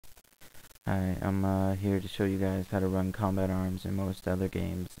Hi, I'm here to show you guys how to run Combat Arms and most other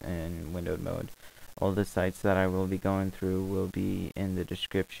games in windowed mode. All the sites that I will be going through will be in the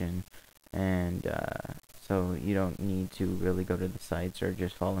description, and so you don't need to really go to the sites or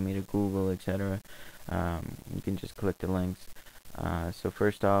just follow me to Google, etc. You can just click the links. So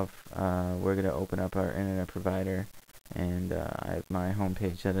first off, we're going to open up our internet provider, and I have my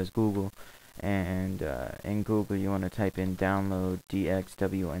homepage that is Google, and in Google you want to type in download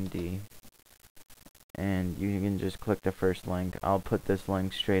DXWND, and you can just click the first link. I'll put this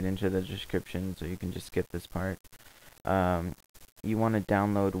link straight into the description, so you can just skip this part. You want to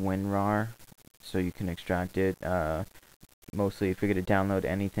download WinRAR so you can extract it. Mostly if you're going to download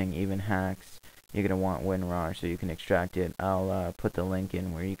anything, even hacks, you're going to want WinRAR so you can extract it. I'll put the link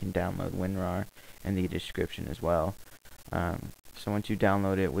in where you can download WinRAR in the description as well. So once you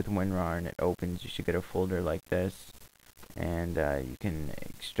download it with WinRAR and it opens, you should get a folder like this, and you can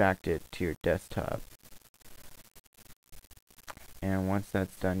extract it to your desktop. And once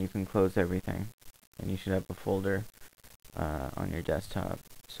that's done, you can close everything, and you should have a folder on your desktop.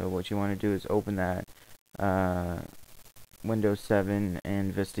 So what you want to do is open that. Windows 7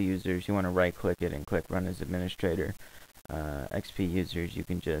 and Vista users, you want to right click it and click Run as Administrator. XP users, you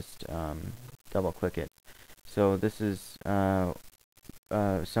can just double click it. So this is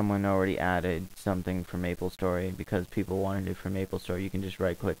someone already added something for MapleStory. Because people wanted it for MapleStory, you can just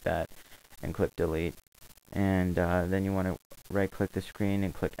right click that and click delete. And then you want to right click the screen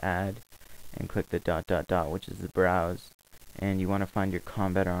and click add, and click the ... which is the browse, and you want to find your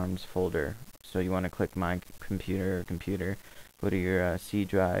Combat Arms folder. So you want to click my computer, go to your C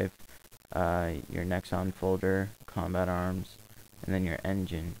drive, your Nexon folder, Combat Arms, and then your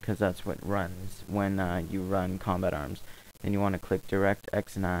engine, because that's what runs when you run Combat Arms. Then you want to click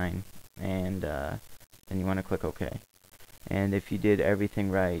DirectX 9, and then you want to click OK. And if you did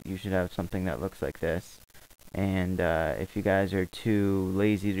everything right, you should have something that looks like this. And if you guys are too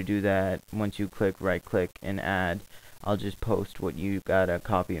lazy to do that, once you click right click and add, I'll just post what you gotta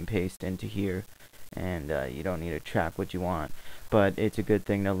copy and paste into here, and you don't need to track what you want. But it's a good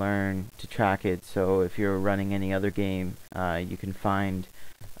thing to learn to track it, so if you're running any other game, you can find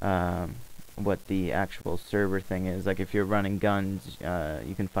what the actual server thing is. Like if you're running guns,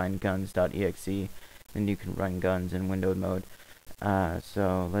 you can find guns.exe, and you can run guns in windowed mode.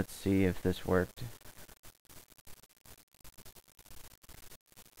 So let's see if this worked.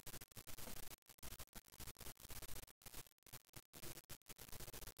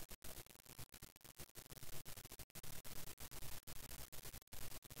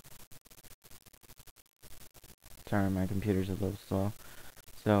 Sorry, my computer's a little slow.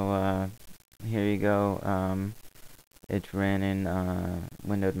 So here you go. It ran in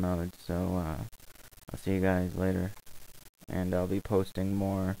windowed mode. So I'll see you guys later, and I'll be posting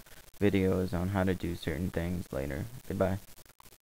more videos on how to do certain things later. Goodbye.